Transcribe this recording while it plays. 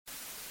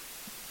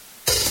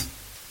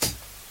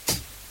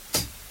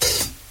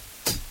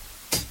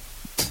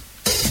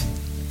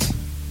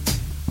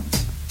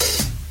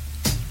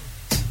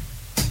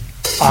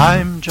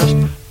I'm just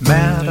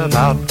mad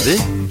about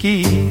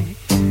Vicki.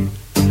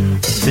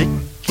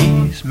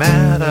 Vicki's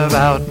mad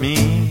about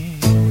me.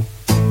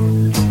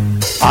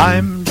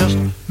 I'm just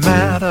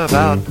mad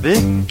about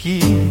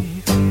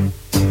Vicki.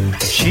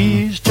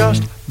 She's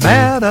just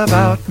mad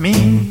about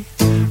me.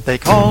 They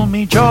call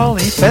me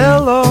Jolly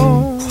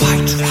Fellow.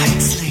 Quite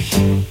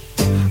rightly.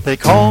 They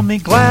call me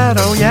Glad,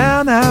 oh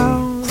yeah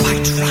now.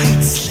 Quite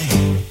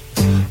rightly.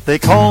 They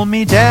call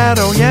me Dad,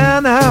 oh yeah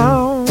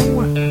now.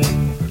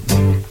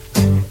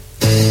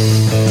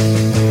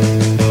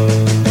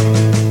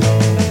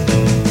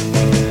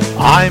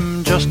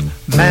 I'm just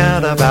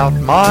mad about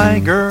my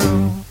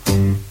girl.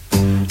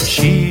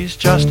 She's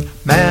just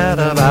mad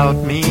about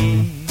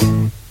me.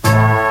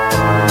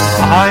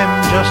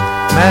 I'm just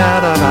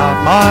mad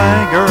about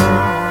my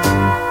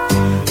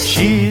girl.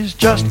 She's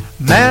just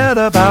mad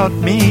about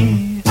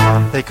me.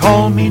 They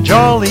call me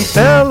Jolly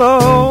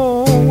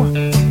Fellow.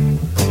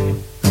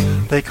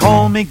 They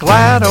call me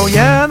Glad, oh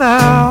yeah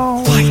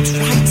now. Quite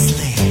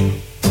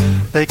rightly.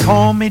 They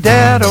call me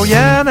Dad, oh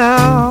yeah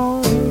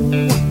now.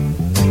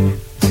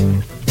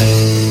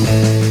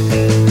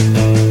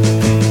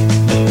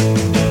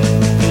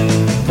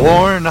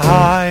 Born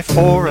high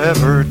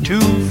forever to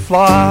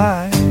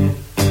fly,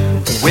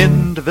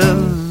 wind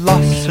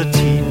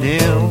velocity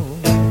nil.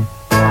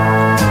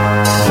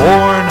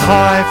 Born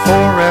high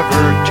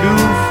forever to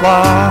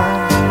fly.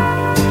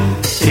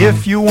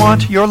 If you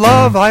want your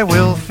love I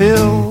will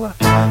fill.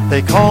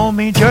 They call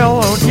me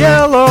Jello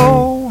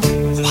Yellow.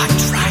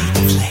 Quite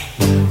rightly.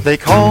 They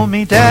call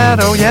me Dad,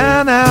 oh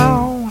yeah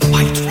now.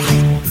 Quite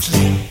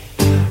rightly.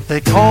 They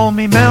call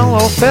me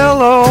Mellow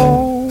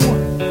Fellow.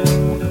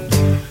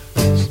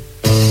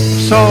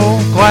 So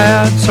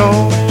glad, so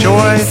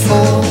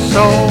joyful,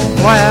 so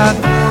glad.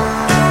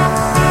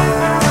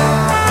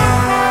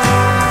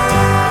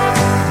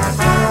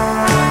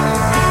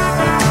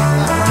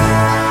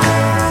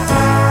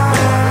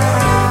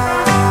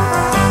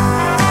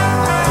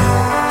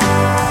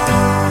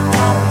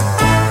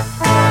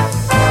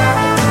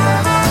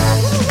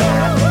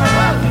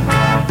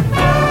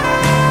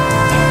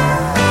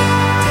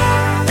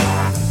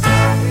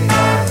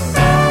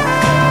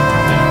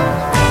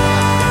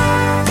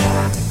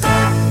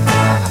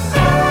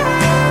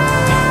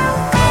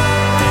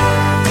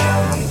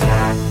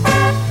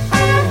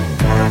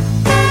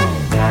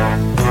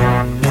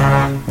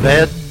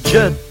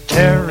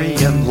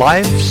 Vegetarian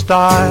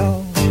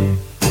lifestyle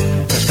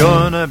is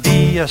gonna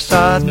be a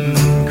sudden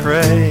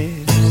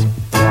craze.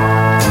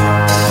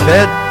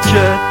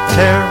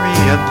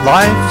 Vegetarian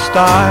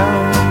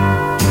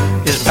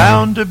lifestyle is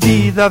bound to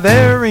be the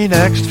very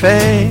next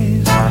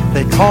phase.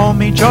 They call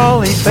me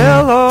Jolly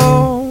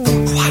Fellow.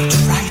 Quite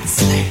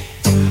rightly.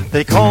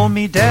 They call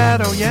me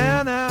Dad, oh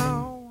yeah now.